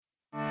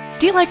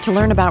Do you like to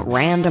learn about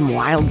random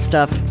wild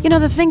stuff? You know,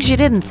 the things you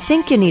didn't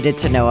think you needed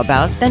to know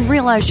about, then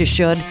realize you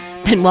should?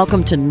 Then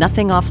welcome to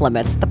Nothing Off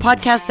Limits, the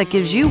podcast that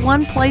gives you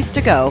one place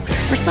to go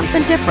for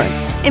something different.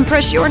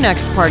 Impress your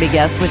next party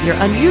guest with your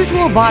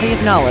unusual body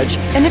of knowledge.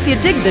 And if you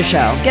dig the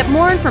show, get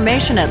more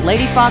information at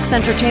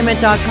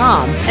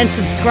ladyfoxentertainment.com and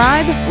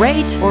subscribe,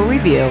 rate, or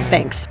review.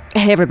 Thanks.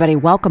 Hey everybody,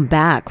 welcome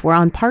back. We're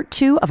on part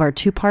 2 of our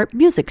 2-part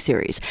music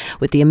series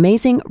with the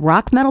amazing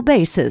rock metal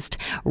bassist,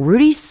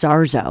 Rudy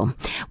Sarzo.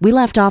 We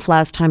left off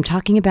last time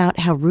talking about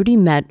how Rudy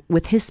met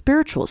with his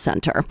spiritual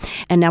center,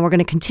 and now we're going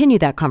to continue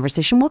that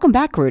conversation. Welcome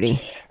back, Rudy.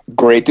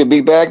 Great to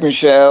be back,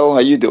 Michelle.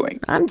 How you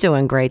doing? I'm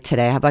doing great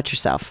today. How about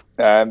yourself?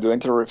 I'm doing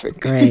terrific.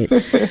 Great.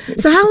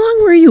 So how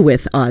long were you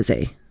with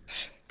Ozzy?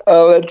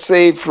 Let's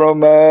say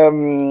from,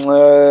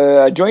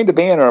 I joined the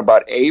band in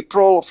about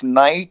April of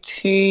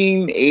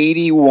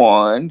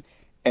 1981.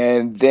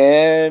 And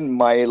then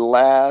my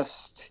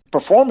last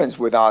performance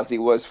with Ozzy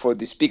was for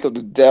the Speak of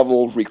the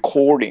Devil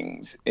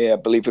recordings. I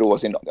believe it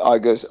was in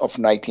August of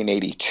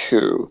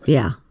 1982.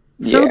 Yeah.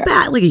 So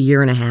about like a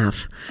year and a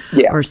half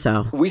or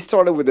so. We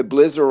started with the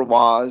Blizzard of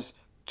Oz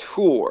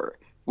tour,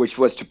 which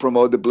was to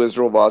promote the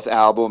Blizzard of Oz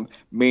album,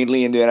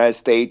 mainly in the United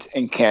States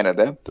and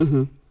Canada.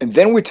 Mm-hmm. And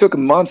then we took a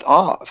month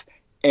off.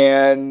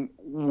 And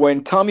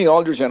when Tommy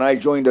Aldridge and I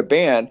joined the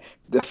band,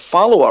 the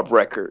follow-up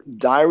record,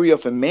 Diary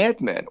of a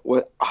Madman,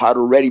 had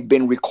already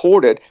been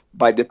recorded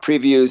by the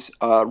previous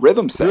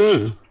rhythm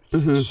section.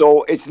 Mm-hmm.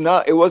 So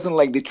it wasn't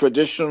like the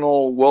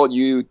traditional, well,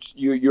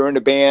 you're in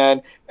the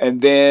band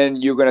and then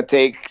you're going to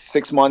take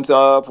 6 months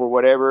off or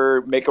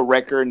whatever, make a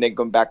record and then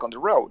come back on the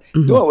road.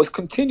 Mm-hmm. No, it was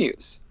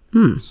continuous.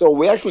 So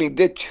we actually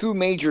did 2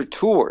 major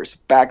tours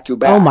back to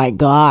back. Oh my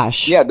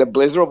gosh. Yeah, the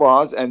Blizzard of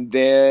Oz, and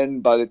then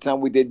by the time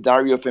we did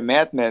Diary of a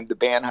Madman, the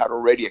band had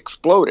already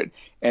exploded.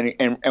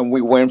 And we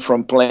went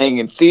from playing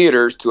in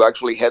theaters to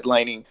actually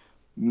headlining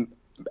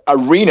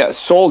arena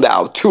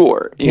sold-out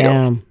tour.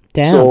 Damn.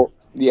 So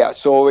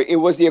it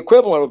was the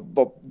equivalent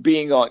of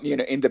being on,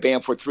 in the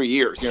band for 3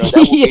 years.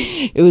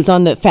 It was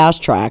on the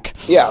fast track.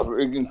 Yeah,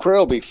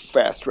 incredibly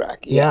fast track.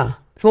 Yeah.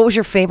 So what was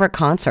your favorite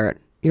concert?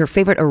 Your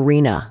favorite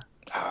arena?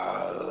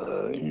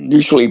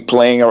 Usually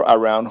playing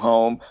around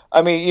home.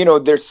 I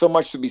mean, there's so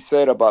much to be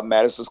said about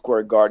Madison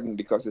Square Garden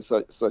because it's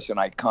such an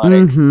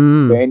iconic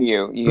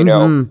venue,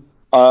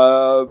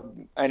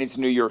 and it's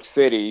New York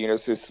City,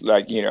 it's just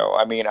like,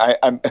 I mean,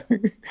 I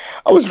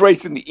was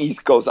raised in the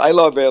East Coast. I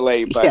love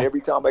LA, but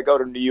every time I go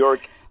to New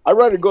York, I'd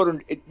rather go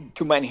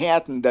to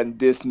Manhattan than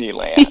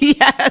Disneyland.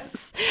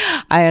 Yes,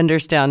 I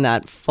understand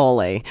that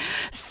fully.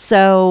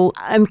 So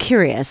I'm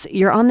curious,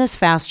 you're on this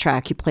fast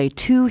track. You play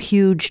 2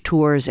 huge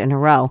tours in a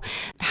row.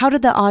 How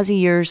did the Ozzy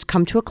years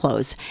come to a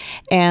close?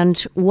 And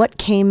what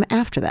came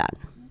after that?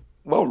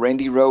 Well,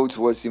 Randy Rhoads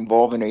was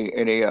involved in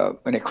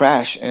a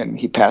crash, and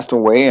he passed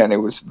away, and it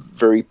was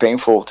very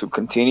painful to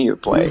continue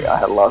playing. I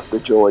had lost the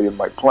joy in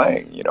my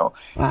playing.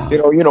 Wow.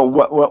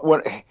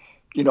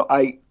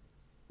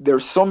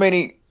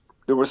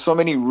 There were so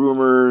many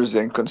rumors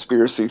and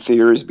conspiracy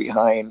theories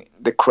behind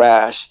the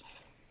crash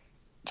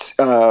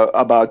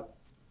about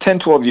 10,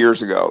 12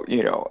 years ago,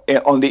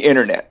 on the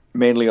internet,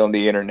 mainly on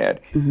the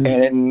internet. Mm-hmm.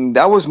 And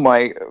that was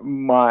my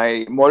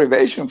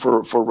motivation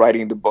for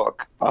writing the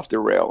book, Off the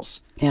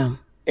Rails. Yeah.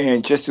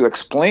 And just to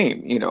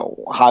explain,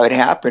 how it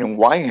happened and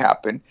why it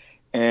happened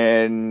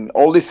and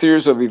all the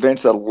series of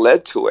events that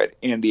led to it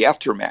and the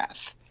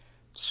aftermath.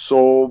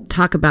 So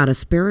talk about a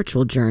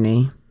spiritual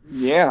journey.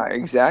 Yeah,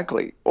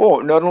 exactly. Oh,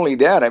 not only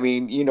that, I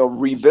mean,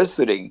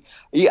 revisiting.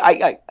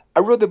 I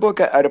wrote the book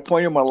at a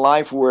point in my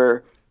life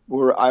where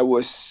I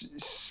was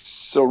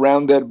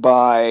surrounded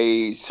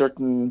by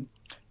certain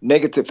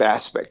negative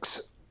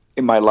aspects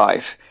in my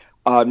life,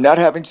 not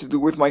having to do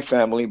with my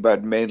family,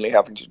 but mainly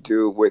having to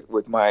do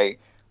with my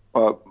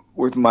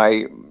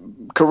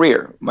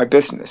career, my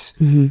business.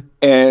 Mm-hmm.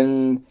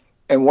 And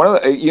one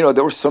of the,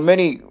 there were so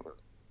many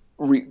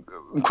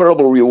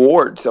incredible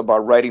rewards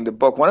about writing the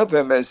book. One of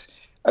them is,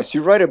 as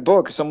you write a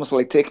book, it's almost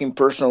like taking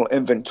personal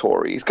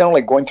inventory. It's kind of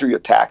like going through your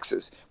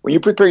taxes. When you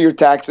prepare your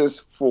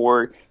taxes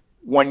for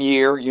 1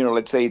 year,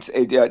 let's say it's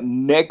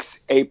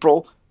next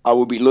April, I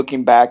will be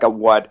looking back at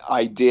what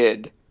I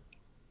did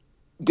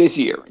this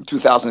year,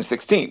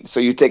 2016. So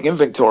you take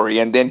inventory,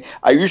 and then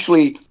I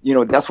usually,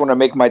 that's when I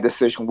make my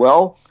decision.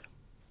 Well,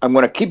 I'm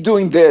going to keep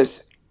doing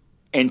this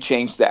and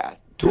change that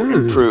to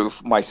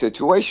improve my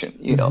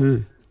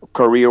situation,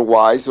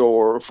 career-wise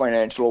or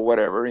financial or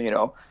whatever,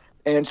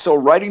 And so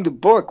writing the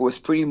book was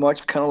pretty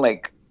much kind of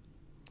like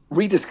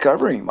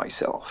rediscovering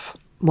myself.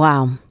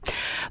 Wow.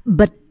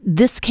 But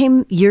this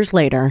came years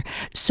later.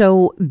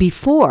 So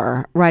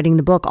before writing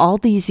the book, all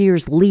these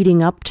years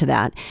leading up to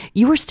that,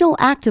 you were still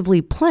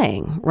actively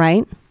playing,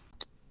 right?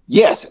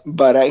 Yes,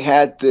 but I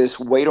had this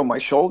weight on my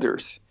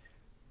shoulders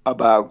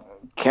about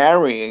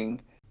carrying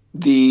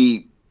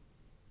the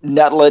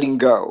not letting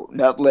go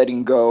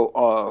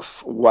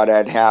of what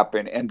had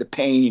happened and the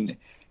pain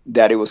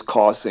that it was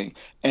causing.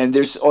 And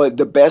there's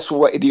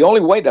the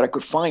only way that I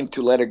could find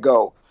to let it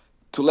go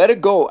to let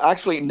it go,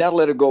 actually not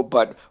let it go,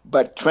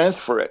 but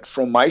transfer it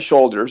from my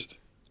shoulders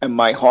and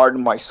my heart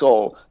and my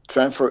soul,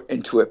 transfer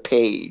into a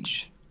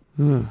page.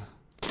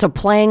 So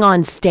playing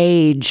on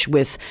stage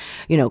with,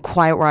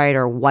 Quiet Riot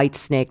or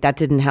Whitesnake, that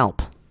didn't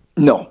help.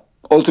 No,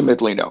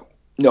 ultimately no.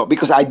 No,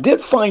 because I did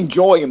find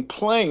joy in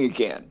playing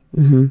again.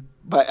 Mm-hmm.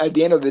 But at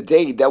the end of the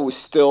day, that was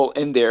still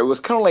in there. It was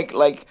kind of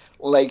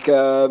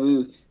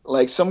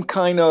like some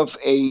kind of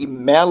a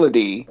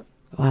melody,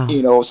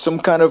 Wow. some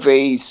kind of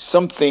a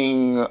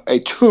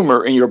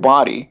tumor in your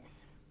body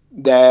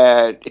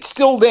that it's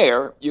still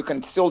there. You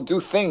can still do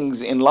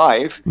things in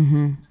life,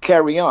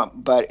 carry on,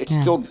 but it's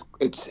still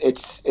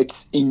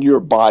it's in your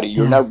body.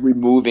 You're not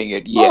removing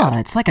it yet. Oh,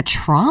 it's like a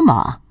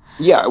trauma.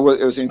 Yeah, it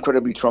was an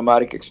incredibly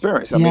traumatic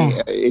experience. I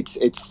mean,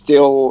 it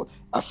still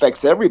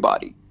affects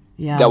everybody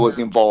that was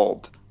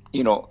involved,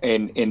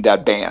 in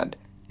that band.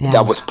 Yeah.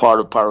 That was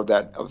part of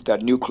that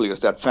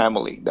nucleus, that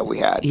family that we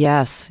had.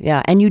 Yes,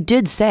 yeah. And you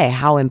did say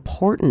how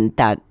important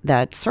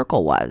that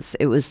circle was.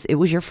 It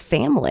was your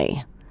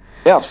family.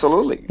 Yeah,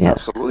 absolutely. Yeah.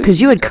 Absolutely.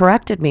 Because you had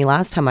corrected me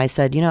last time. I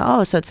said,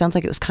 so it sounds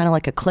like it was kind of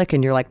like a clique,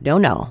 and you're like,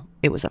 no,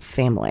 it was a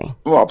family.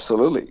 Well,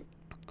 absolutely.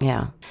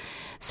 Yeah.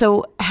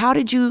 So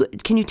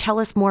can you tell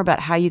us more about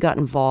how you got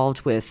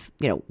involved with,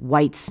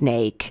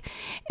 Whitesnake,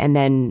 and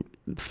then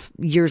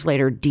years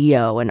later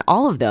Dio, and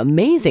all of the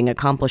amazing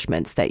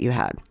accomplishments that you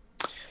had?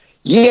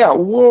 Yeah,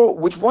 well,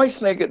 with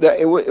Whitesnake,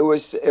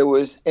 it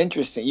was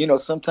interesting.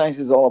 Sometimes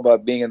it's all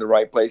about being in the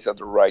right place at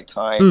the right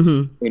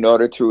time in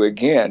order to,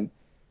 again,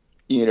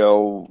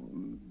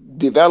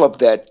 develop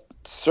that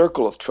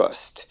circle of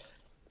trust.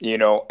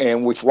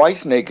 And with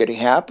Whitesnake, it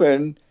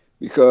happened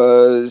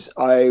because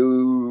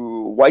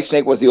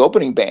Whitesnake was the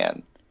opening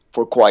band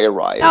for Quiet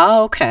Riot.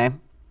 Oh, okay.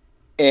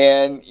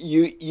 And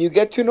you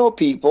get to know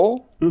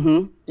people,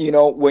 when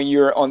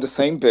you're on the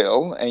same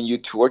bill and you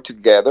tour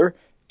together.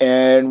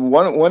 And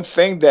one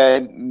thing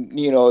that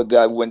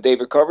that when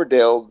David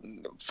Coverdale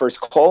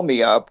first called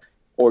me up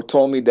or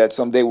told me that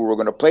someday we were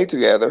going to play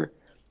together,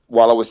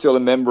 while I was still a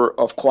member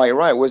of Quiet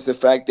Riot, was the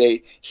fact that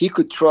he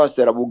could trust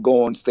that I would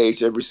go on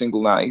stage every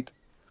single night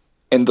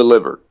and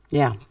deliver.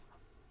 Yeah.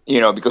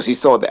 Because he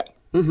saw that.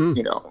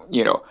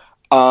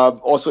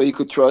 Also, he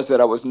could trust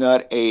that I was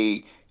not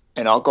an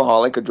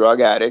alcoholic, a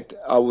drug addict.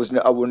 I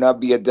would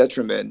not be a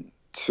detriment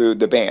to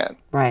the band.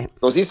 Right.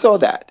 Because he saw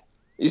that.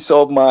 He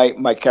saw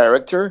my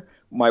character,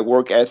 my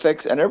work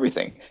ethics, and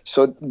everything.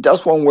 So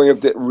that's one way of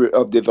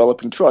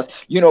developing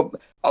trust.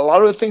 A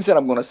lot of the things that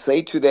I'm going to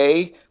say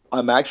today,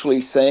 I'm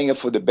actually saying it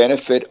for the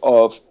benefit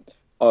of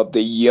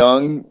the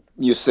young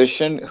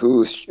musician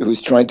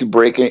who's trying to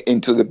break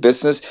into the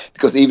business,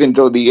 because even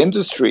though the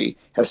industry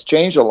has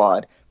changed a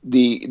lot,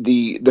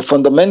 the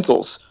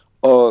fundamentals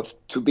of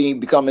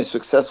become a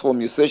successful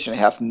musician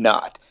have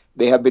not.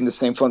 They have been the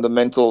same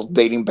fundamentals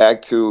dating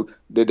back to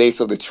the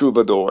days of the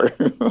troubadour.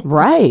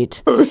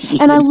 Right.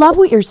 And I love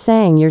what you're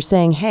saying. You're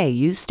saying, hey,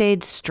 you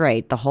stayed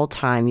straight the whole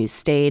time. You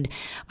stayed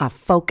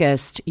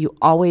focused. You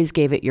always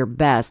gave it your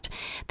best.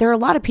 There are a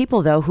lot of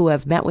people, though, who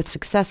have met with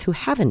success who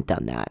haven't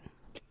done that.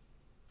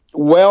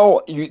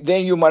 Well,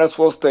 then you might as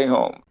well stay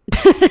home.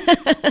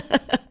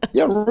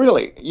 Yeah,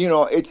 really.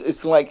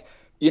 It's like,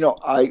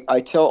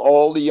 I tell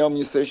all the young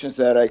musicians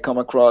that I come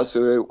across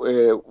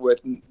with,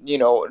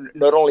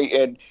 not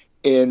only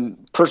in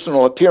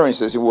personal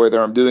appearances,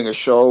 whether I'm doing a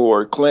show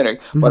or a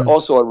clinic, but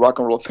also at Rock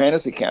and Roll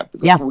Fantasy Camp,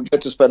 because we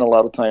get to spend a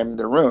lot of time in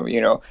the room,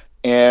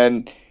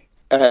 and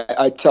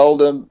I tell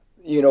them,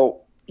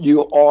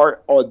 you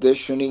are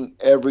auditioning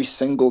every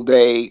single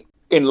day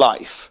in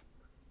life.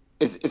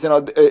 It's an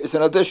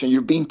audition.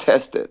 You're being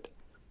tested,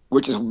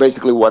 which is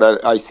basically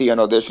what I see an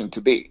audition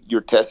to be.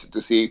 You're tested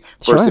to see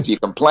first if you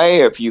can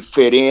play, if you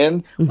fit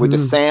in with the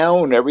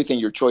sound, everything,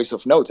 your choice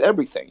of notes,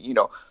 everything,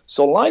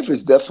 So life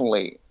is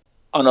definitely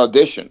an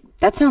audition.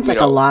 That sounds like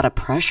a lot of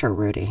pressure,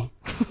 Rudy.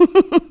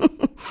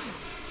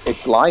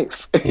 It's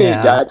life.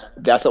 Yeah.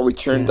 That's how we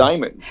turn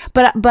diamonds.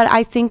 But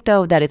I think,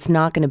 though, that it's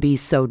not going to be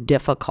so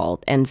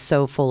difficult and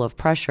so full of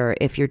pressure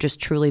if you're just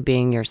truly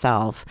being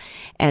yourself.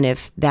 And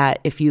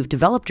if you've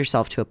developed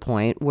yourself to a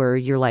point where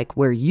you're like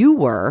where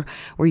you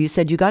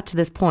said you got to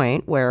this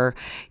point where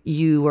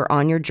you were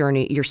on your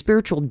journey, your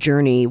spiritual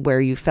journey,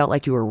 where you felt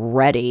like you were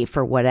ready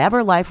for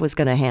whatever life was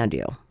going to hand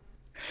you.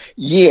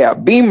 Yeah,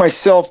 being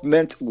myself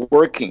meant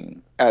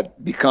working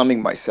at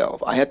becoming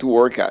myself. I had to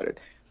work at it.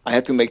 I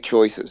had to make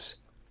choices.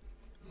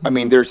 I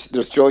mean, there's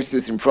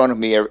choices in front of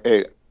me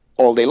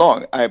all day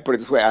long. I put it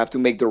this way: I have to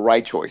make the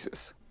right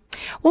choices.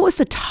 What was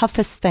the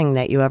toughest thing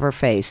that you ever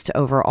faced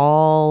over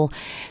all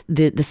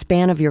the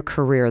span of your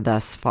career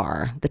thus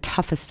far? The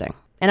toughest thing,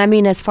 and I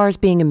mean, as far as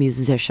being a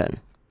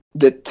musician.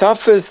 The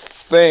toughest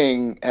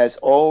thing has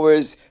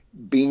always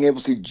been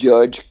able to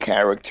judge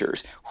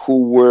characters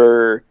who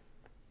were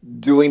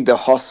doing the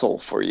hustle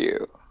for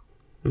you.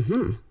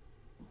 Mm-hmm.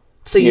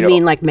 So you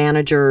mean like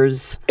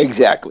managers?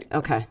 Exactly.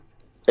 Okay.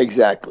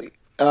 Exactly.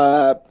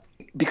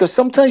 Because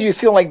sometimes you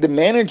feel like the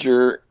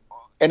manager,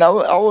 and I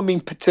don't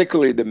mean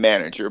particularly the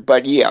manager,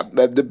 but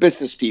the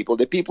business people,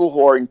 the people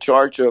who are in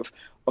charge of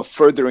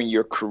furthering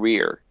your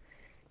career,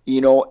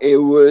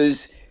 It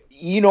was,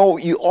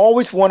 you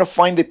always want to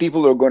find the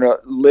people that are going to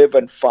live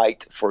and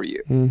fight for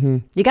you.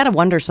 You got to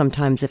wonder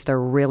sometimes if they're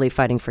really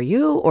fighting for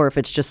you or if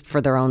it's just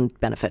for their own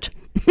benefit.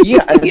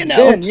 Yeah, and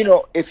then,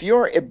 if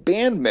you're a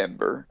band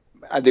member,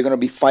 are they going to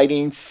be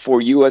fighting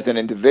for you as an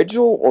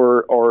individual,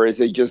 or is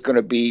it just going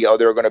to be,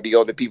 there are going to be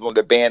other people in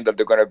the band that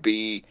they're going to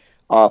be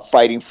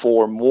fighting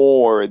for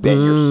more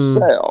than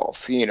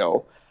yourself,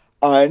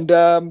 And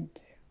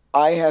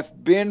I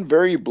have been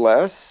very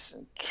blessed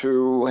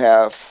to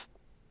have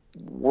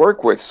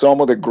worked with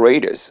some of the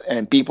greatest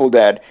and people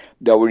that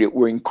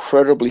were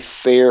incredibly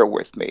fair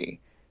with me.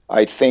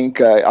 I think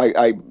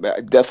I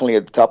definitely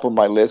at the top of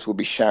my list would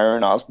be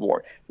Sharon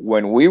Osbourne.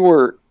 When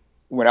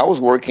I was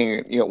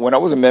working, when I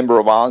was a member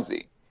of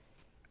Ozzy,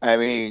 I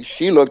mean,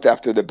 she looked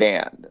after the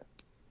band.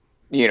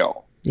 Yeah.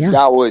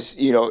 That was,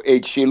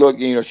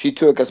 she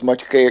took as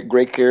much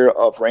great care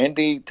of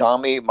Randy,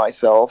 Tommy,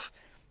 myself,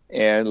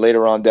 and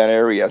later on Dan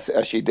area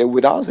as she did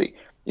with Ozzy.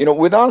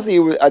 With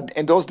Ozzy,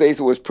 in those days,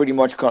 it was pretty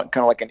much kind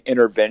of like an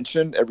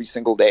intervention every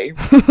single day.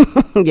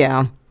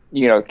 Yeah.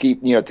 To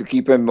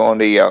keep him on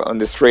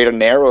the straight and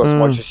narrow as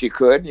much as she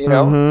could.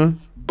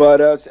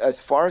 But as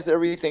far as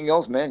everything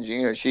else, man,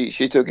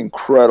 she took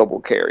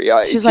incredible care.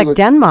 Yeah, She's like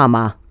Den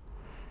Mama.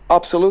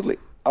 Absolutely,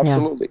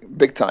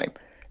 big time.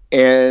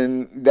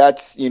 And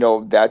that's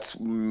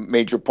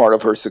major part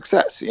of her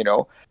success.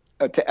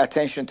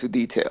 Attention to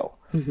detail.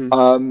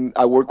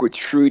 I work with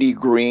Trudy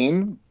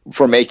Green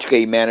from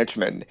HK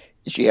Management.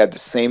 She had the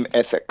same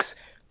ethics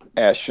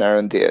as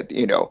Sharon did.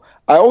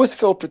 I always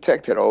felt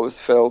protected. I always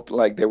felt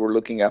like they were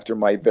looking after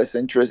my best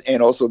interest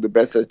and also the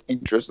best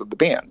interest of the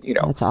band.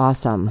 That's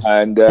awesome.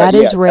 And that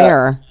is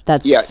rare.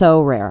 That's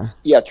so rare.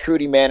 Yeah,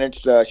 Trudy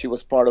managed. She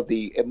was part of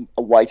the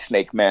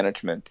Whitesnake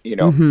management.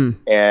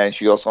 And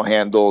she also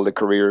handled the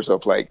careers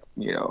of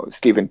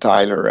Steven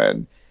Tyler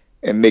and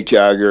Mick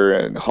Jagger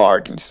and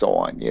Hart and so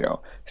on.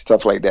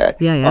 Stuff like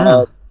that.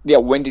 Yeah.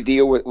 Wendy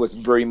Dio was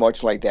very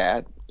much like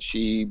that.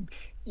 She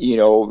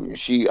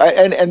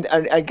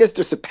I guess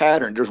there's a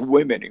pattern. There's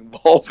women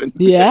involved in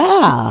this.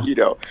 Yeah. These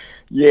are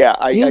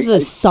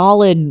the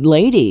solid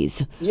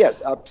ladies.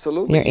 Yes,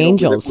 absolutely. They're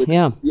angels.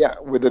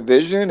 With a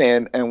vision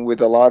and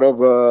with a lot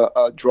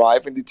of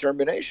drive and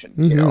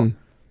determination.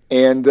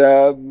 And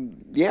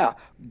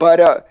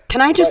but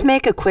can I just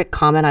make a quick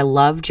comment? I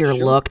loved your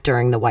look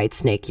during the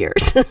Whitesnake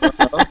years.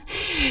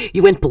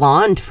 You went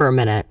blonde for a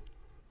minute.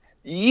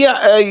 Yeah,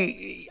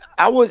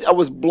 I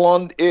was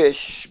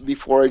blonde-ish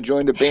before I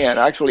joined the band.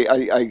 Actually,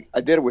 I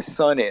did it with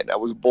sun in. I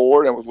was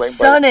bored. I was laying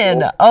sun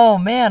in. Oh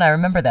man, I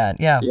remember that.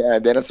 Yeah. Yeah.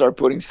 And then I started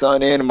putting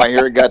sun in, and my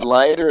hair got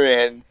lighter.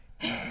 And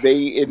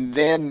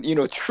then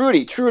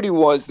Trudy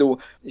was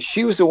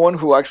she was the one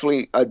who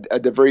actually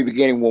at the very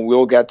beginning when we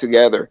all got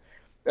together.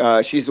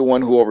 She's the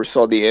one who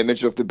oversaw the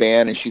image of the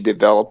band, and she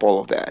developed all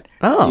of that.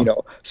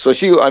 Oh. So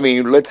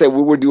let's say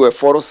we would do a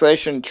photo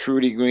session.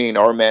 Trudy Green,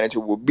 our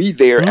manager, would be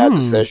there at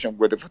the session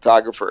with the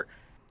photographer.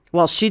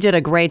 Well, she did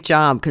a great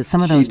job because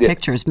some of those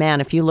pictures, man,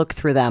 if you look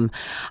through them,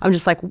 I'm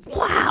just like,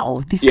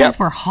 wow, these guys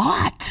were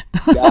hot.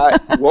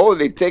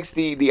 It takes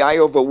the eye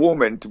of a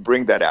woman to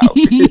bring that out.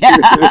 Yeah,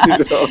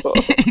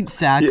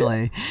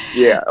 exactly.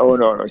 Yeah. Oh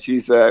no,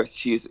 she's a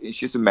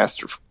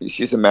master.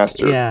 She's a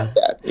master at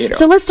that.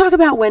 So let's talk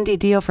about Wendy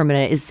Dio for a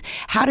minute.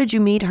 How did you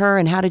meet her,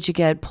 and how did you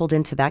get pulled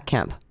into that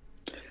camp?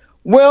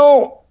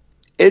 Well,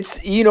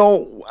 it's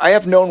I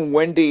have known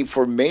Wendy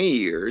for many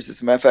years.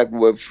 As a matter of fact,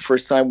 the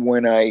first time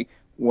when I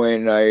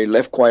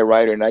left Quiet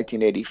Riot in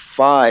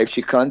 1985,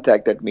 she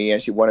contacted me and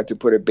she wanted to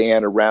put a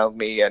band around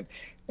me,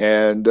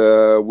 and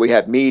we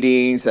had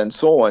meetings and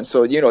so on.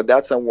 So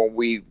that's when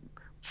we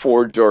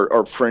forged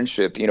our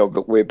friendship,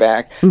 way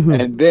back.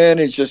 And then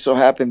it just so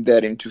happened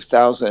that in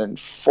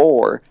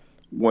 2004,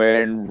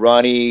 when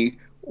Ronnie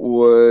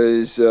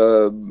was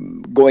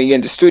going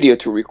in the studio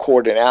to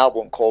record an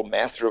album called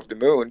Master of the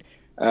Moon,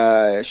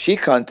 she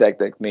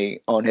contacted me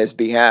on his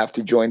behalf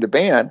to join the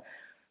band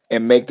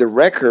and make the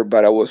record,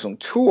 but I was on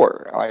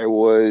tour. I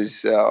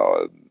was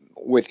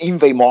with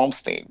Yngwie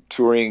Malmsteen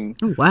touring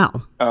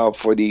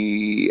for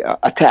the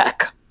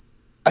Attack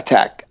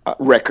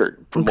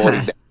record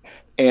promoting that.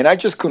 And I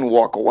just couldn't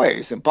walk away.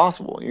 It's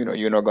impossible.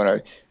 You're not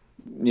gonna,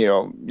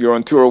 you're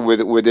on tour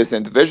with this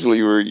individual.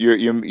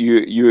 You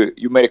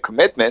made a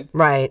commitment,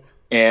 right?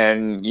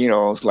 And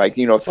it's like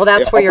Well,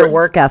 that's where your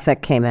work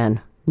ethic came in.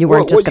 You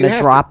weren't just going to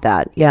drop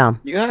that. Yeah,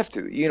 you have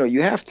to.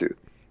 You have to.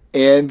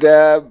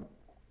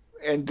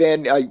 And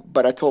then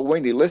I told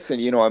Wendy, listen,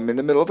 I'm in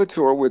the middle of a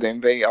tour with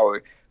Yngwie.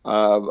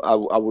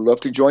 I would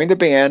love to join the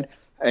band,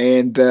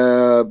 and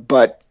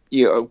but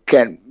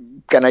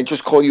can I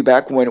just call you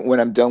back when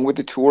I'm done with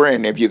the tour?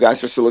 And if you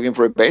guys are still looking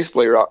for a bass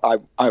player, I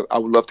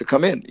would love to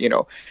come in.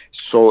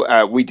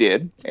 So we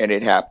did, and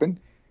it happened,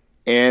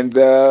 and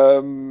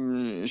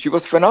she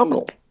was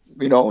phenomenal.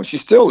 She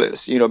still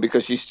is.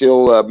 Because she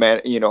still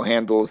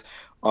handles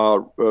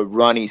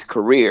Ronnie's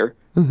career.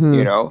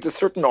 There's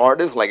certain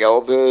artists like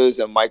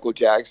Elvis and Michael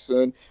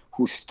Jackson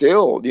who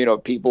still,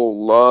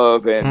 people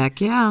love Heck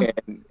yeah.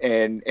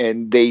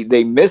 and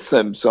they miss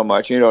him so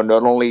much. Not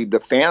only the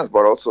fans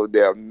but also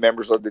the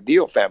members of the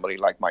Dio family,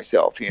 like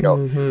myself.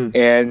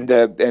 And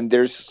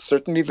there's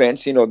certain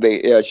events.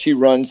 She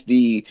runs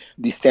the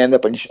Stand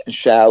Up and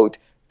Shout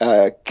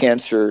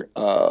cancer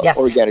Yes.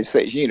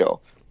 organization.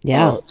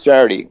 Yeah.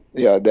 Charity,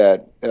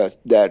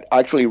 that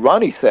actually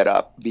Ronnie set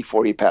up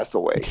before he passed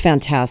away. It's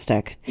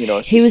fantastic.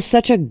 He was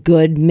such a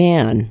good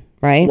man,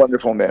 right?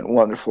 Wonderful man,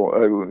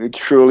 wonderful.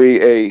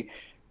 Truly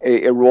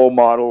a role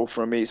model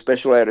for me,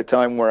 especially at a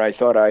time where I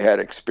thought I had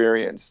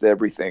experienced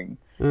everything.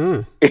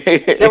 There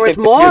was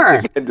in more. the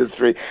music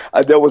industry.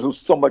 There was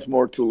so much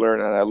more to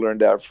learn, and I learned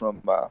that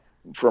from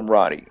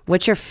Ronnie.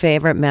 What's your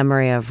favorite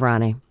memory of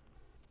Ronnie?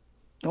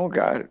 Oh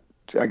God,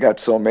 I got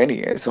so many.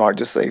 It's hard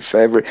to say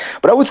favorite,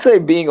 but I would say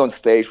being on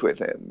stage with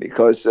him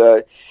because,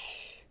 his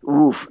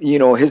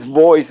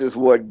voice is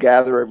what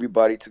gathered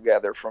everybody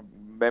together, from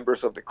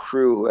members of the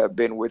crew who have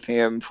been with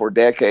him for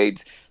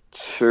decades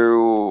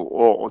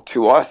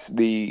to us,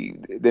 the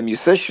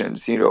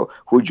musicians,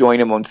 who join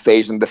him on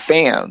stage, and the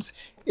fans.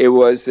 It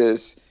was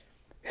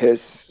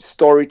his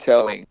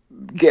storytelling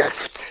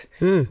gift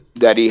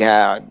that he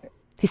had.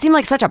 He seemed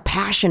like such a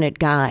passionate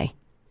guy.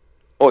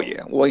 Oh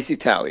yeah, well he's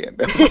Italian.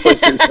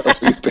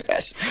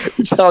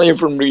 Italian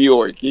from New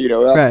York,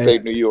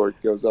 upstate New York.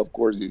 Because of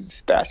course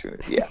he's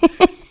passionate. Yeah,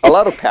 a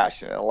lot of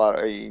passion,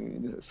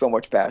 so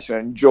much passion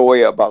and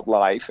joy about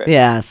life,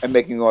 and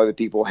making other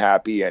people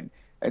happy, and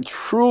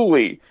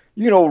truly,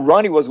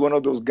 Ronnie was one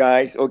of those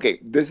guys. Okay,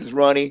 this is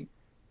Ronnie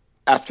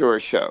after a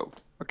show.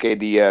 Okay,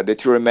 the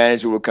tour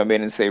manager will come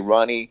in and say,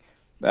 Ronnie,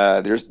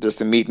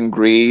 there's a meet and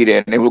greet,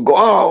 and they will go,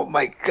 oh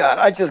my God,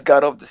 I just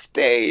got off the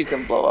stage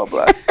and blah, blah,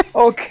 blah.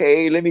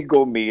 Okay, let me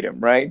go meet him,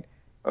 right?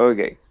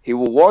 Okay, he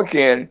will walk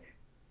in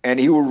and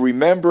he will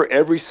remember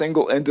every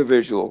single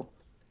individual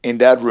in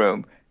that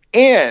room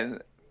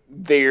and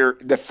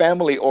the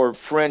family or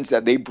friends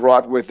that they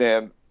brought with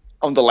them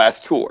on the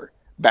last tour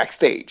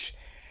backstage.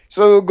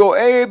 So he'll go,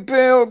 hey,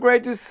 Bill,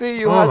 great to see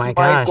you. How's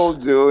Michael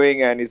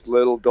doing? And his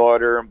little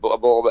daughter and blah,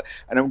 blah, blah.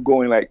 And I'm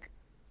going like,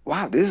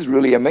 wow, this is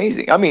really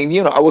amazing. I mean,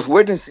 I was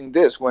witnessing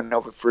this when I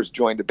first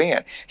joined the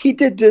band. He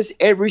did this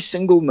every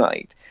single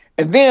night.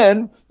 And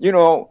then,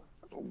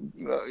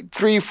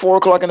 3, 4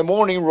 o'clock in the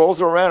morning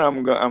rolls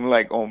around. I'm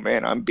like, oh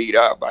man, I'm beat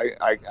up.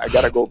 I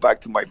got to go back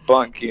to my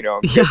bunk,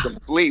 get some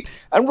sleep.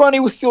 And Ronnie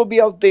would still be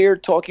out there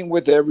talking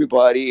with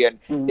everybody. And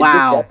this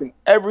happened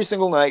every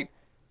single night,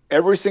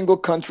 every single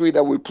country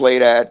that we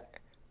played at,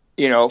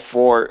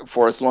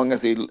 for as long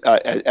as he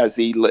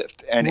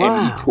lived and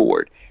he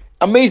toured.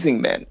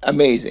 Amazing, man.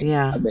 Amazing.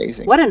 Yeah.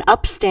 Amazing. What an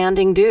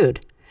upstanding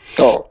dude.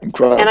 Oh,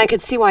 incredible. And I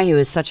could see why he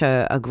was such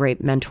a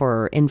great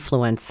mentor or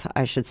influence,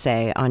 I should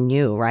say, on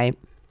you, right?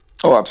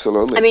 Oh,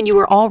 absolutely. I mean, you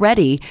were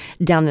already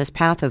down this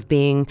path of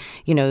being,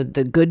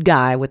 the good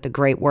guy with the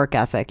great work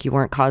ethic. You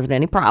weren't causing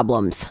any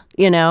problems,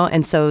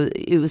 and so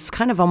it was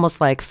kind of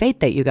almost like fate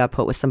that you got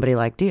put with somebody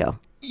like Dio.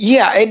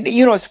 Yeah, and,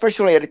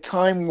 especially at a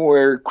time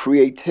where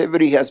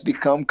creativity has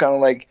become kind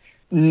of like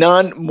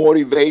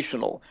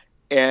non-motivational.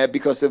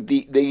 Because of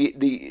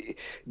the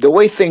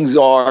way things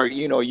are,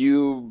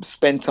 you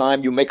spend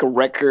time, you make a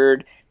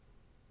record,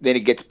 then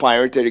it gets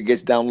pirated, it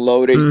gets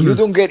downloaded.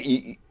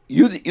 Mm-hmm.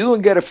 You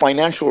don't get a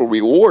financial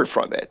reward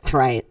from it.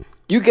 Right.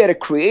 You get a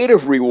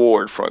creative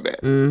reward from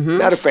it,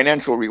 not a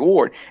financial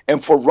reward.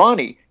 And for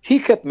Ronnie, he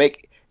kept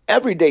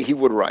every day he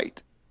would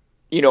write.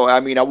 I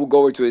would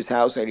go over to his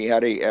house and he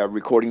had a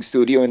recording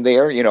studio in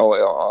there,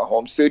 a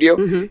home studio,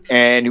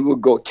 and he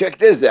would go, check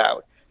this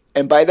out.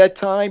 And by that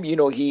time,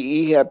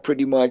 he had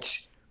pretty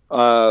much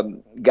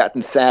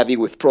gotten savvy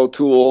with Pro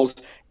Tools,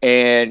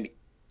 and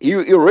he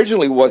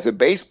originally was a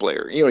bass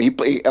player. He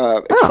played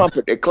a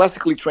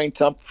classically trained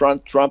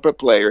trumpet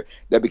player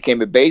that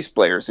became a bass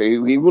player. So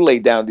he would lay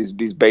down these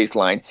bass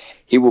lines.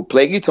 He would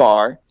play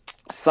guitar.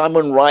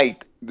 Simon Wright,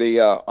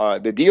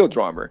 the Dio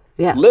drummer,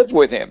 lived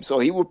with him, so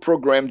he would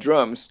program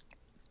drums,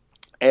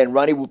 and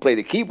Ronnie would play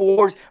the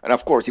keyboards, and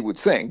of course he would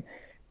sing.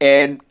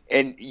 And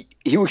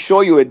he would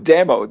show you a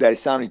demo that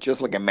sounded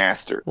just like a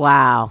master.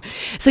 Wow.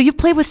 So you've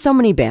played with so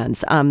many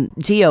bands.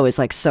 Dio is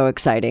like so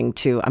exciting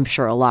to, I'm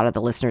sure, a lot of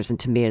the listeners and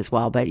to me as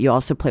well. But you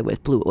also play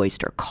with Blue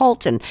Oyster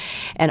Cult and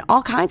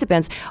all kinds of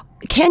bands.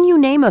 Can you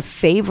name a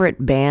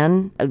favorite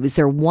band? Is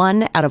there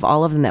one out of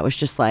all of them that was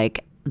just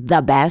like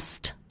the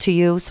best to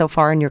you so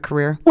far in your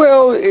career?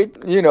 Well,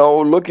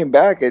 looking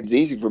back, it's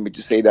easy for me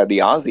to say that the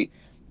Ozzy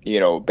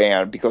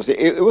band, because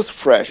it was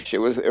fresh.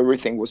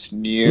 Everything was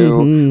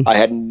new. I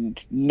had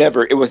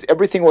never.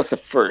 Everything was a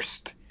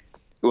first.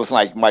 It was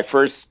like my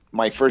first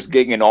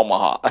gig in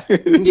Omaha.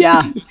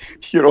 Yeah.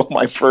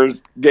 My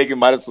first gig in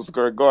Madison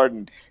Square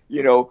Garden.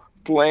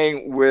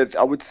 Playing with,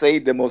 I would say,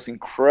 the most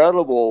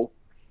incredible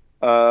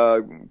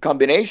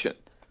combination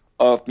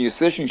of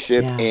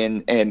musicianship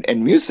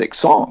and music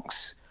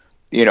songs.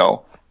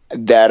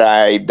 That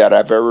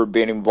I've ever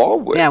been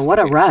involved with. Yeah. What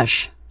a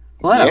rush.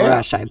 What a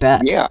rush, I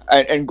bet. Yeah,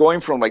 and going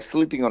from like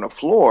sleeping on a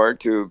floor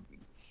to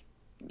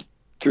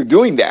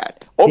doing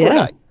that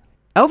overnight.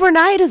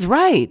 Overnight is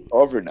right.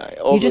 Overnight.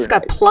 You just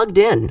got plugged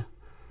in.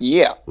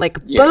 Yeah. Like,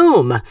 yeah.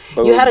 boom.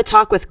 You had a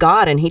talk with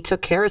God, and he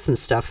took care of some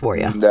stuff for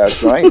you.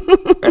 That's right.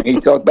 And he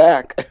talked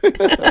back.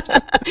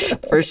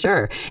 For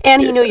sure.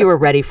 And he knew you were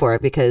ready for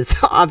it because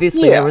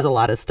obviously there was a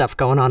lot of stuff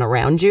going on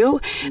around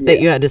you that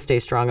you had to stay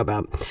strong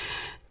about.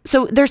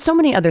 So there's so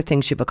many other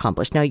things you've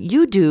accomplished. Now,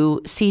 you do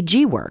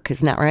CG work,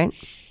 isn't that right?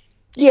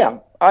 Yeah.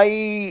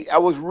 I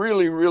was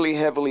really, really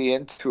heavily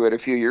into it a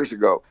few years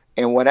ago.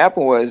 And what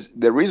happened was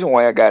the reason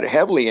why I got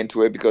heavily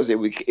into it because it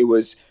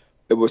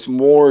was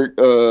more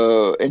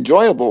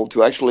enjoyable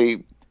to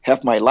actually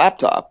have my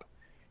laptop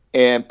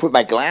and put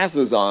my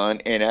glasses on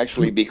and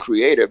actually be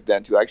creative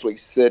than to actually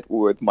sit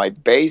with my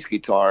bass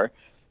guitar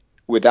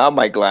without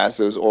my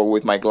glasses or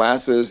with my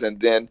glasses. And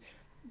then,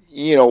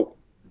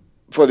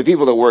 for the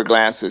people that wear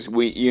glasses,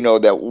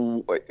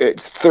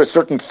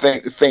 certain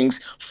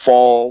things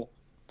fall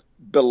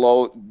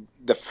below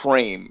the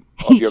frame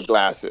of your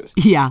glasses.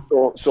 Yeah.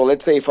 So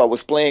let's say if I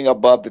was playing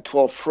above the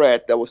 12th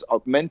fret, that was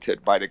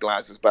augmented by the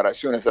glasses. But as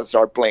soon as I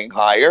start playing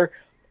higher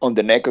on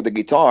the neck of the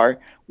guitar,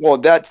 well,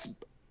 that's,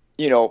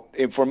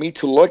 for me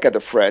to look at the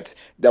frets,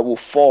 that will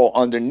fall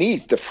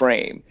underneath the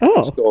frame.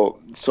 Oh.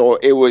 So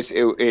it was,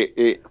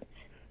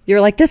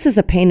 you're like, this is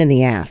a pain in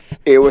the ass.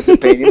 It was a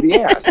pain in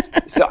the ass.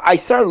 So I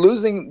started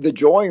losing the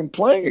joy in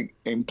playing.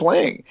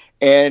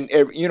 And,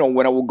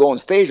 when I would go on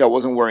stage, I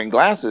wasn't wearing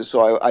glasses.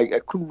 So I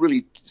couldn't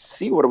really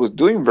see what I was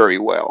doing very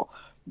well.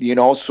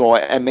 So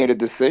I made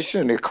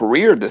a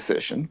career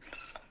decision,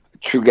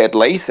 to get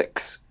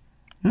LASIK.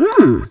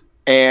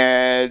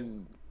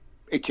 And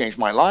it changed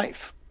my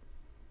life.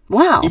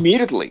 Wow.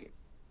 Immediately.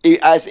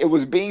 As it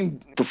was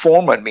being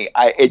performed on me,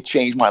 it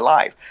changed my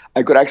life.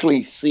 I could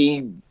actually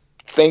see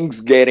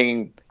things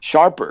getting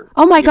sharper.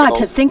 Oh my God,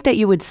 to think that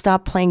you would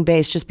stop playing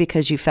bass just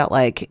because you felt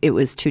like it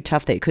was too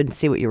tough that you couldn't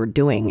see what you were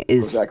doing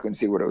is... I couldn't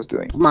see what I was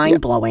doing.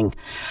 Mind-blowing.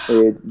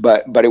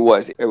 But it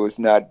was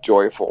not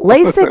joyful.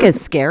 LASIK is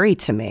scary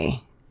to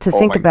me. To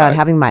think about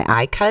having my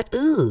eye cut,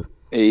 ooh.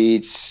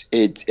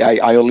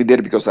 I only did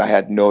it because I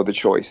had no other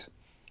choice.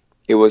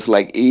 It was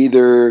like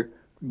either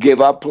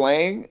give up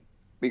playing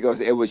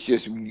because it was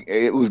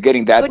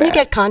getting that bad. Couldn't you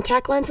get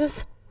contact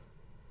lenses?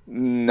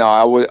 No,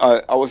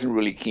 I wasn't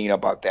really keen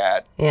about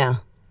that. Yeah.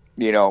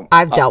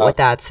 I've dealt with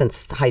that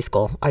since high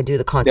school. I do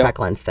the contact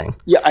lens thing.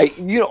 Yeah, I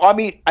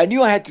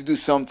knew I had to do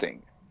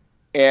something.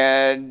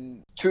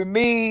 And to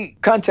me,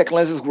 contact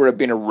lenses would have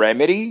been a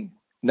remedy,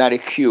 not a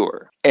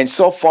cure. And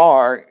so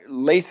far,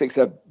 LASIKs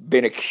have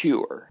been a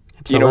cure.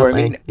 Absolutely. You know what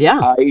I mean?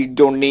 Yeah. I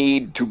don't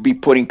need to be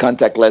putting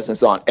contact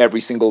lenses on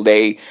every single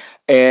day.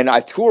 And I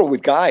tour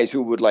with guys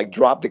who would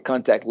drop the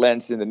contact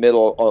lens in the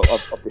middle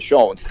of the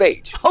show on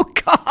stage. Oh,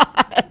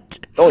 God.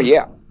 Oh,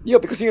 yeah. Yeah,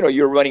 because,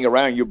 you're running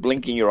around, you're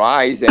blinking your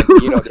eyes, and,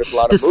 there's a lot of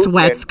movement. The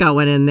sweat's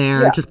going in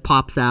there. It just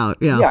pops out.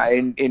 Yeah. Yeah,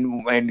 and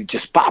it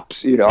just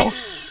pops,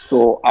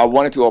 So I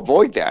wanted to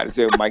avoid that. I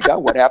said, my God,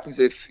 what happens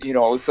if,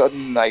 all of a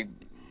sudden,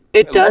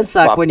 it does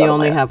suck when you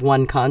only have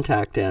one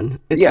contact in.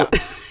 Yeah,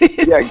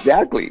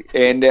 exactly.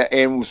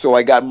 And so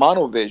I got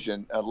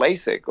monovision,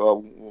 LASIK,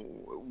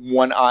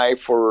 one eye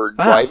for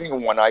driving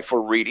and one eye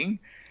for reading,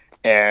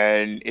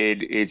 and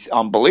it's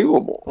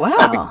unbelievable.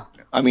 Wow.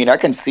 I mean, I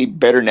can see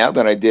better now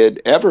than I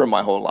did ever in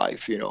my whole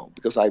life,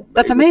 because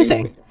That's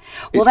amazing.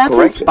 Well, that's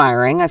corrected.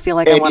 Inspiring. I feel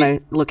like I want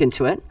to look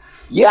into it.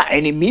 Yeah,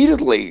 and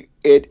immediately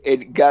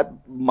it got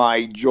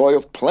my joy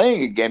of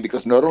playing again,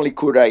 because not only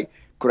could I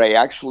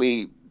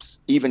actually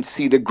even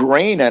see the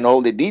grain and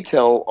all the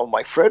detail on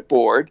my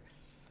fretboard,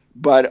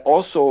 but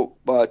also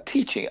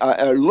teaching,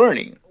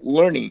 learning,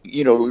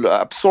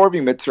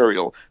 absorbing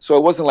material. So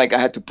it wasn't like I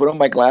had to put on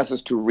my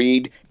glasses to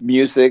read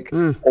music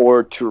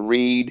or to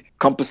read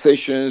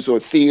compositions or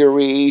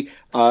theory,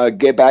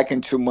 get back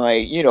into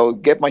my,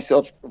 get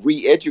myself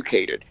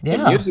re-educated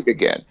in music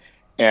again.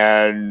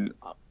 And,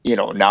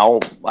 now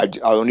I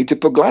don't need to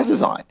put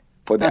glasses on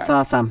for that. That's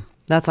awesome.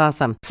 That's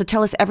awesome. So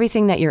tell us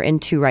everything that you're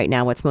into right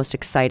now. What's most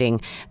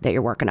exciting that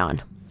you're working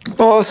on?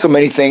 Oh, so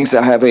many things.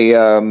 I have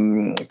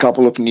a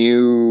couple of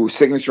new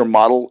signature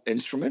model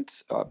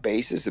instruments, a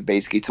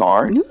bass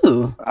guitar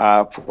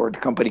for the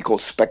company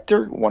called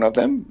Spectre, one of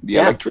them, the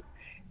electric.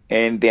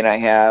 And then I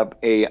have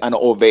an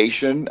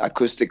Ovation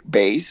acoustic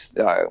bass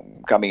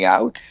coming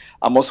out.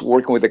 I'm also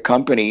working with a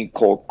company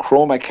called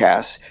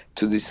ChromaCast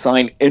to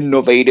design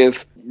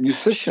innovative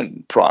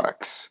musician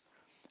products.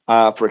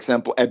 For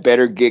example, a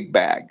better gig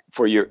bag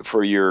for your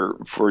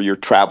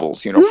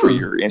travels, for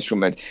your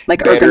instruments. Like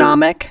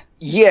ergonomic?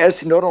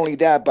 Yes, not only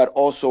that, but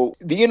also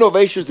the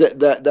innovations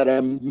that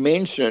I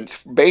mentioned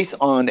based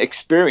on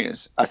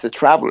experience as a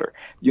traveler.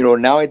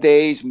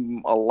 Nowadays,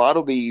 a lot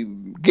of the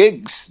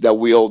gigs that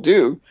we all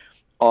do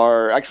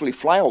are actually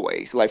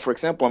flyaways. Like, for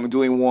example, I'm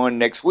doing one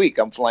next week.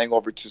 I'm flying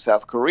over to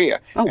South Korea.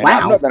 Oh,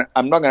 wow.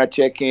 I'm not gonna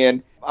check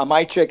in. I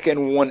might check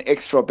in one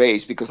extra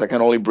bass because I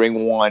can only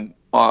bring one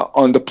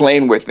on the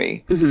plane with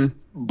me. Mm-hmm.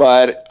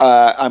 But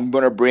I'm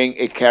going to bring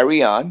a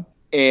carry-on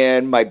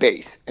and my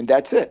bass, and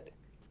that's it.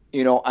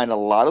 And a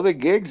lot of the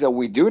gigs that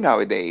we do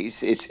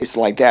nowadays, it's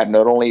like that.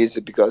 Not only is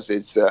it because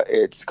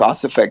it's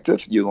cost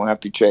effective, you don't have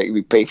to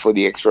we pay for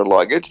the extra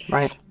luggage,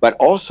 Right. but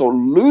also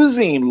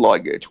losing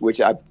luggage,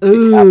 which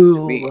it's happened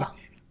to me.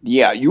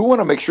 Yeah, you want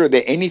to make sure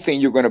that anything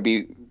you're going to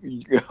be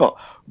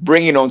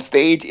bringing on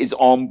stage is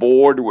on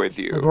board with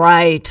you.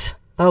 Right.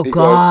 Oh,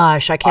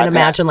 gosh. I can't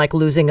imagine like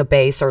losing a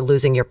bass or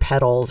losing your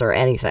pedals or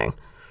anything.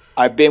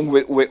 I've been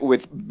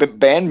with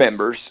band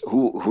members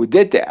who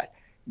did that.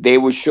 We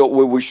would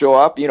show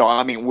up, we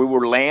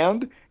would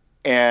land,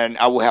 and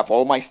I would have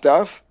all my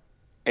stuff,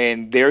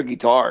 and their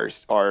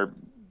guitars are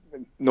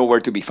nowhere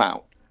to be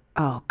found.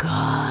 Oh,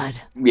 God.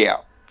 Yeah.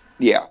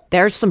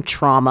 There's some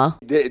trauma.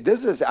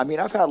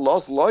 I've had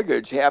lost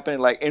luggage happen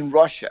like in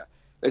Russia.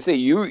 Let's say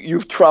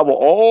you've traveled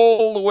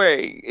all the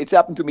way. It's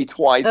happened to me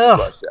twice in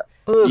Russia.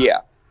 Yeah.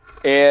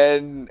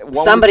 And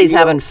somebody's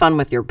having fun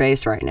with your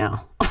bass right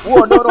now.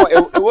 Well, no,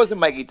 it wasn't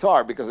my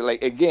guitar, because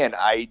again,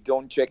 I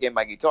don't check in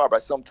my guitar.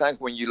 But sometimes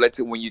when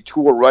you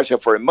tour Russia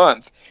for a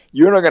month,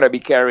 you're not going to be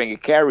carrying a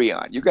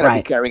carry-on. You're going to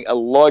be carrying a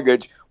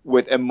luggage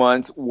with a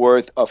month's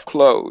worth of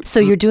clothes. So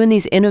you're doing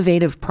these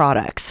innovative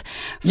products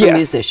for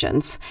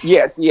musicians.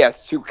 Yes,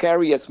 to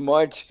carry as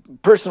much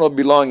personal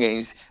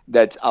belongings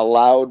that's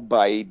allowed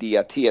by the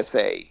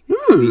TSA,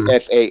 the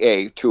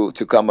FAA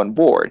to come on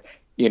board.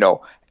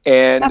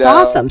 And that's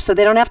awesome. So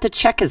they don't have to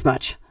check as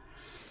much.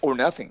 Or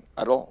nothing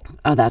at all.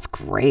 Oh, that's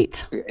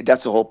great.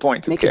 That's the whole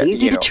point. Make it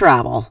easy to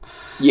travel.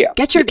 Yeah.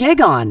 Get your gig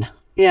on.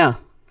 Yeah.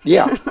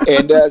 Yeah.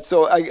 And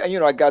so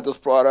I got those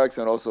products,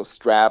 and also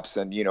straps,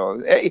 and,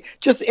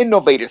 just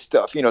innovative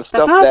stuff,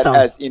 stuff awesome. that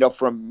has,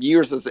 from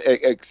years of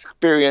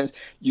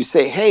experience, you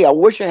say, hey, I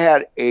wish I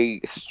had a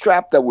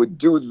strap that would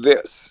do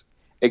this,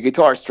 a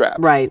guitar strap.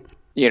 Right.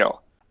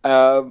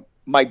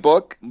 My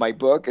book,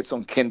 it's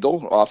on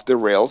Kindle, Off the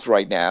Rails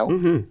right now.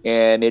 Mm-hmm.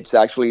 And it's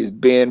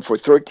been for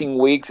 13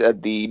 weeks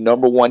at the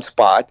 #1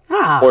 spot,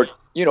 or,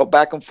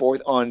 back and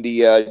forth on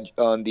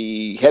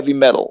the heavy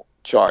metal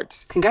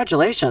charts.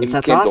 Congratulations.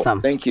 That's Kindle.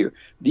 Awesome. Thank you.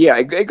 Yeah,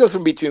 it goes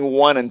from between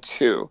 1 and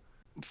 2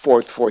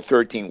 for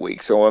 13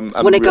 weeks. So I'm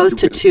when it goes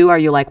to 2, are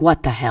you like,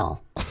 what the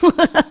hell?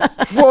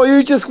 Well,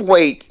 you just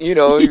wait.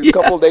 A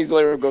couple of days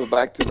later, it goes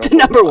back to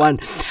number one.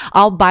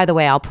 By the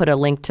way, I'll put a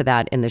link to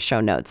that in the show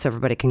notes so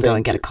everybody can go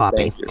and get a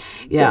copy. Thank you.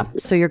 Yeah. Thank you.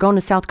 So you're going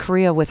to South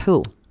Korea with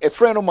who? A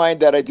friend of mine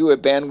that I do a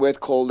band with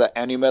called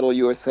Metal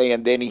USA,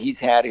 and then he's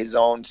had his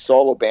own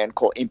solo band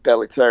called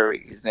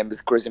Impellitteri. His name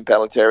is Chris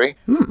Impellitteri.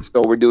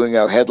 So we're doing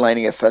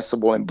headlining a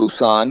festival in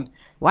Busan.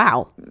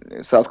 Wow.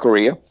 South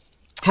Korea.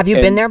 Have you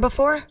been there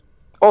before?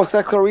 Oh,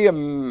 South Korea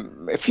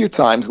a few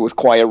times with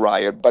Quiet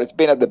Riot, but it's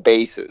been at the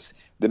bases,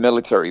 the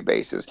military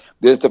bases.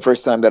 This is the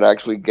first time that I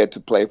actually get to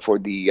play for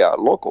the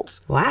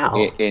locals. Wow.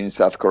 In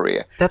South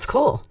Korea. That's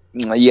cool.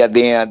 Yeah,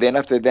 then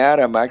after that,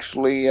 I'm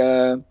actually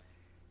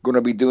going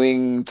to be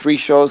doing 3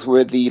 shows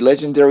with the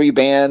legendary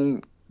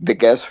band, The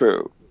Guess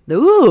Who.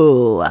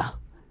 Ooh,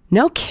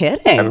 no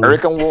kidding.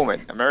 American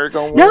Woman.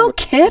 No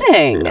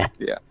kidding.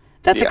 Yeah.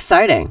 That's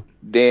exciting.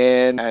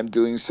 Then I'm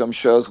doing some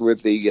shows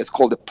with it's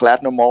called the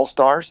Platinum All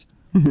Stars.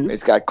 Mm-hmm.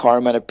 It's got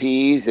Carmen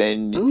Appice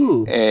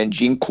and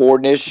Gene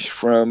Cornish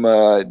from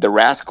the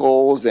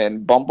Rascals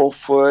and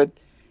Bumblefoot.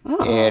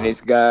 Oh. And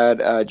it's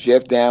got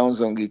Jeff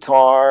Downs on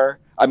guitar.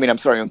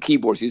 On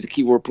keyboards. He's a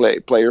keyboard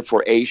player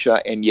for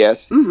Asia and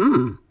Yes,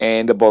 and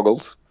the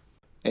Buggles.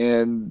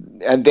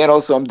 And then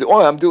also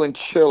I'm doing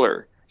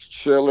Chiller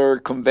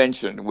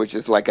Convention, which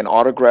is like an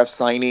autograph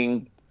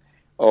signing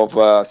of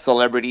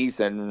celebrities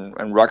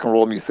and rock and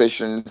roll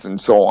musicians and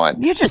so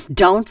on. You just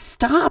don't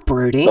stop,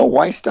 Rudy. No,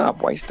 why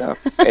stop?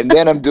 And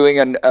then I'm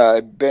doing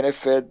a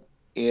benefit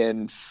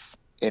in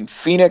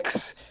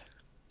Phoenix,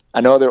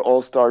 another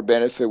all-star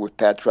benefit with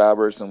Pat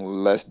Travers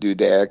and Les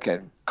Dudek,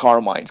 and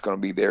Carmine's going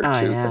to be there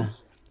too. Yeah.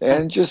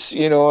 And just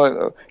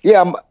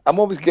I'm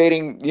always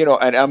getting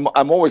and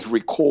I'm always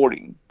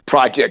recording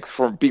projects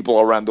from people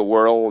around the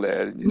world,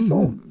 and it's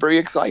all very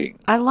exciting.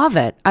 I love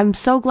it. I'm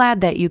so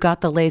glad that you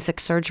got the LASIK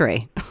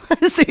surgery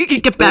so you can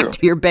get back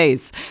to your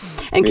bass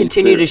and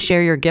continue to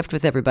share your gift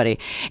with everybody.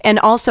 And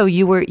also,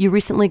 you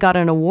recently got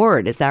an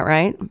award, is that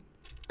right?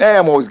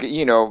 I'm always,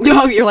 No,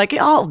 you're like,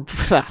 oh.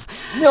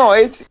 No,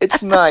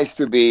 it's nice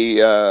to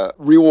be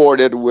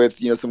rewarded with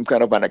some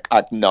kind of an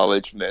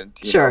acknowledgement,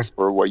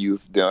 for what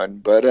you've done.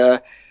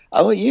 But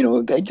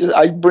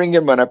I bring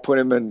him and I put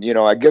him in,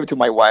 I give it to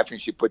my wife and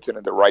she puts it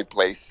in the right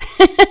place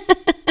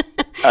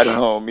at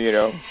home,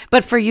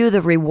 But for you,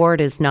 the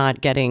reward is not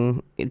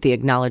getting the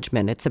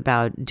acknowledgement. It's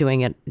about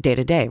doing it day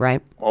to day,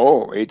 right?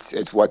 Oh,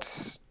 it's what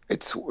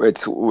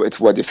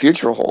the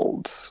future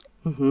holds,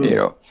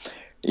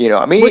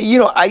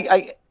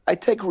 I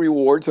take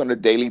rewards on a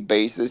daily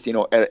basis,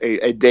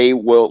 a day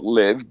well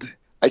lived.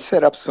 I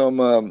set up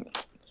some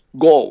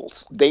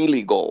goals,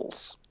 daily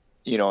goals.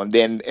 And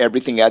then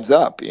everything adds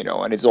up,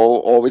 and it's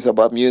always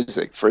about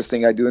music. First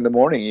thing I do in the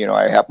morning,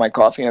 I have my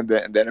coffee and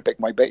then I pick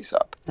my bass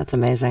up. That's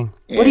amazing.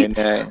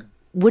 And,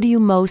 what do you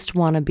most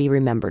want to be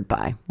remembered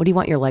by? What do you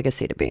want your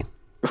legacy to be?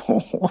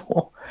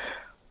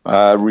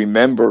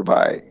 remember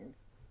by.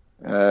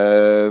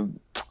 Uh,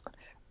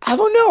 I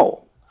don't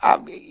know.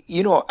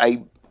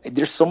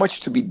 There's so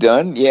much to be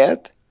done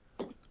yet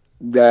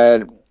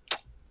that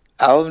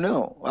I don't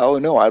know.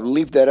 I'll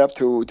leave that up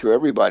to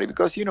everybody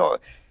because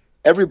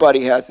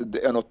everybody has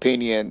an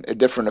opinion, a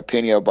different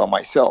opinion about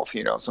myself.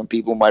 Some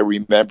people might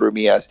remember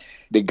me as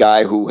the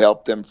guy who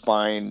helped them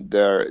find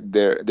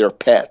their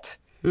pet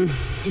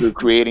through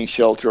creating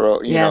shelter.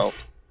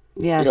 Yes.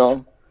 I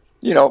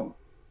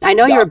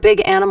know you're a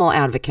big animal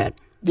advocate.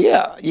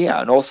 Yeah,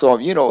 and also,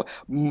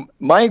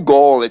 my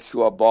goal is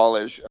to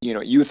abolish,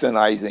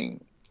 euthanizing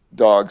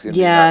dogs in the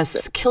United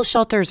States. Kill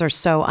shelters are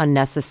so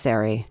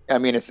unnecessary. I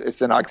mean,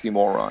 it's an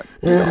oxymoron.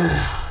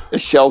 A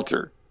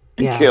shelter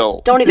and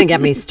kill. Don't even get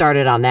me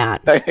started on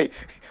that.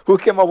 Who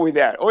came up with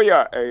that? Oh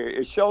yeah,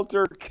 a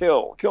shelter,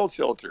 kill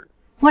shelter.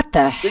 What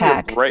the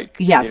heck? Break.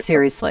 Yeah,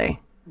 seriously.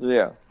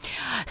 Yeah.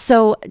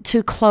 So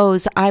to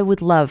close, I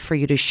would love for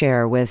you to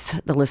share with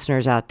the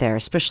listeners out there,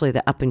 especially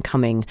the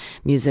up-and-coming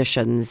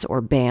musicians or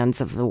bands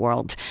of the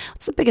world,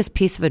 what's the biggest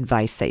piece of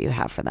advice that you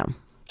have for them?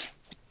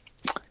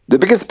 The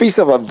biggest piece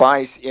of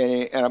advice,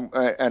 and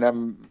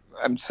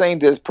I'm saying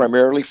this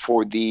primarily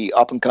for the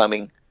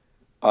up-and-coming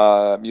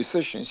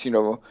musicians.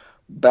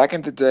 Back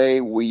in the day,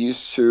 we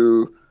used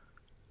to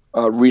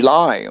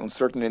rely on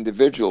certain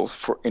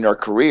individuals in our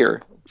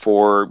career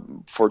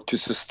to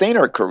sustain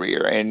our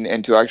career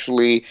and to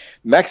actually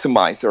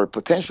maximize our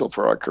potential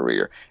for our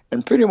career.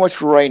 And pretty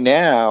much right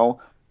now,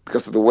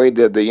 because of the way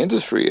that the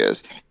industry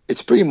is,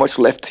 it's pretty much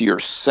left to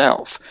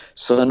yourself.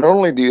 So not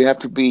only do you have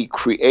to be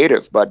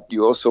creative, but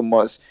you also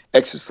must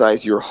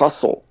exercise your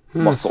hustle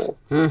muscle.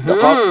 Mm-hmm.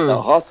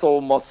 The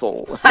hustle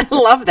muscle. I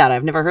love that.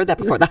 I've never heard that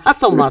before. The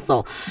hustle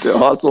muscle. The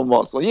hustle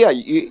muscle. Yeah,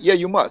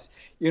 you must.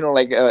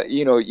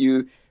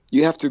 You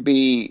have to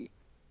be.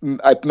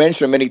 I've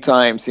mentioned many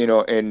times,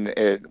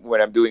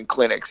 when I'm doing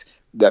clinics,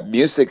 that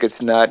music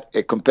is not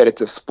a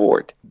competitive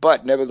sport,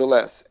 but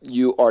nevertheless,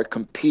 you are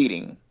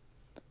competing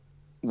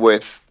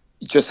with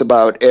just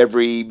about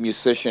every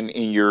musician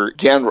in your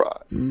genre.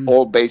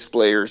 All bass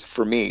players,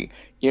 for me,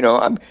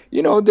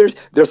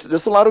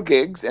 there's a lot of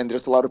gigs and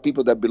there's a lot of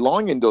people that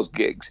belong in those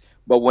gigs.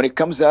 But when it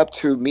comes up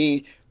to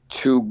me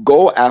to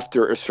go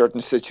after a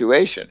certain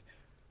situation,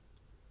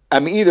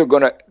 I'm either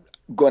gonna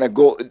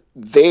go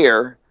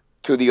there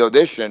to the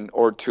audition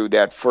or to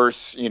that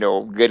first,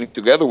 getting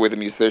together with a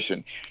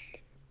musician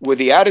with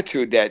the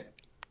attitude that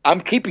I'm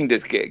keeping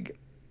this gig.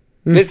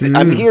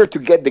 I'm here to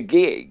get the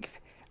gig.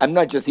 I'm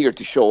not just here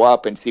to show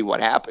up and see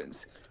what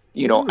happens,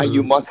 and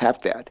you must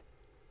have that.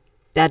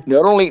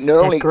 Not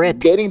only grit.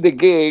 Getting the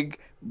gig,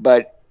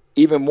 but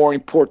even more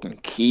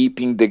important,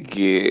 keeping the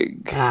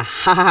gig.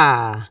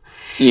 Aha.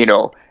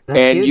 That's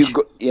and huge.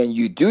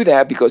 you do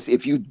that because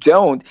if you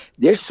don't,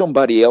 there's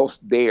somebody else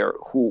there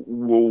who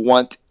will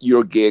want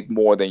your gig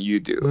more than you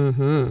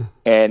do,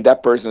 and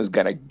that person is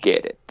gonna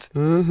get it,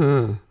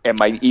 and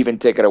might even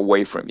take it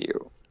away from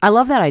you. I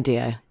love that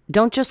idea.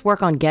 Don't just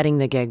work on getting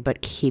the gig,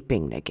 but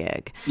keeping the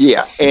gig.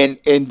 Yeah, and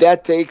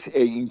that takes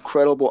an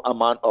incredible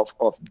amount of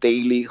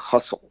daily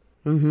hustle.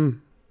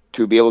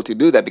 To be able to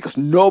do that, because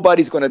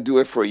nobody's going to do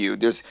it for you.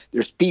 There's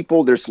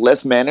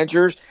less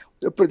managers.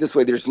 Put it this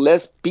way, there's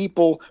less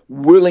people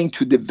willing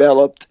to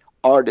develop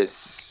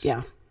artists.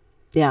 Yeah.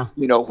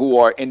 Who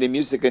are in the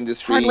music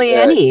industry. Hardly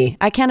any.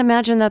 I can't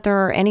imagine that there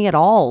are any at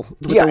all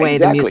with the way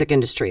the music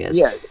industry is.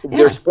 Yeah,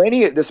 there's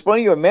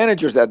plenty of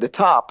managers at the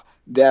top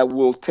that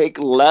will take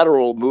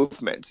lateral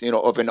movements,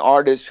 of an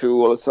artist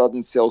who all of a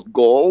sudden sells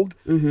gold.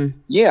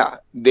 Yeah,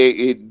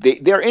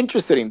 they're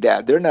interested in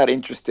that. They're not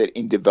interested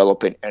in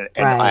developing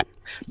right.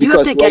 You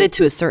have to get it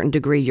to a certain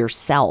degree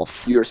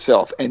yourself,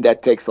 and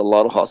that takes a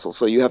lot of hustle.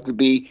 So you have to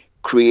be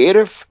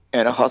creative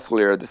and a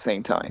hustler at the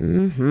same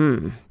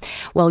time.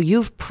 Well,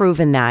 you've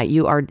proven that.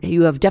 You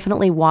have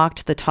definitely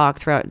walked the talk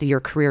throughout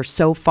your career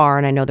so far,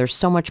 and I know there's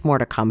so much more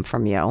to come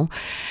from you.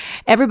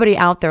 Everybody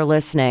out there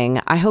listening,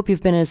 I hope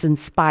you've been as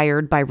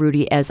inspired by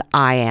Rudy as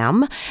I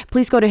am.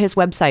 Please go to his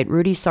website,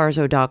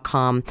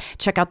 rudysarzo.com.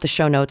 Check out the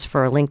show notes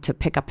for a link to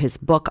pick up his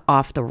book,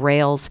 Off the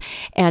Rails.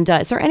 And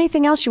is there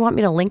anything else you want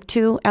me to link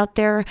to out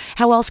there?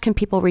 How else can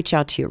people reach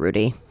out to you,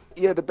 Rudy?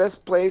 Yeah, the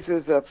best place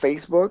is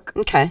Facebook.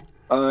 Okay.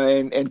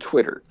 And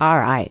Twitter. All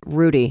right.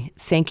 Rudy,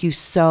 thank you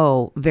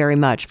so very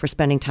much for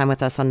spending time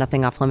with us on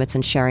Nothing Off Limits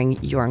and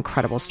sharing your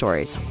incredible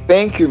stories.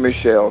 Thank you,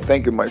 Michelle.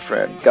 Thank you, my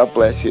friend. God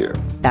bless you.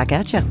 Back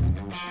at you.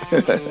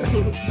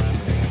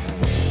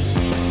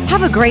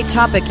 Have a great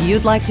topic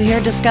you'd like to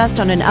hear discussed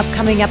on an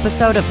upcoming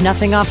episode of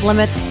Nothing Off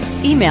Limits?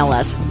 Email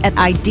us at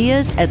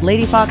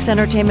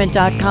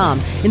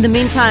ideas@ladyfoxentertainment.com. In the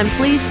meantime,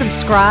 please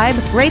subscribe,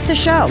 rate the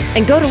show,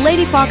 and go to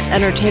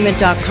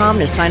ladyfoxentertainment.com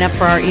to sign up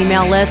for our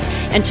email list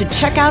and to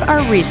check out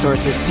our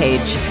resources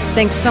page.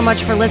 Thanks so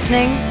much for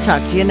listening.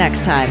 Talk to you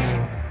next time.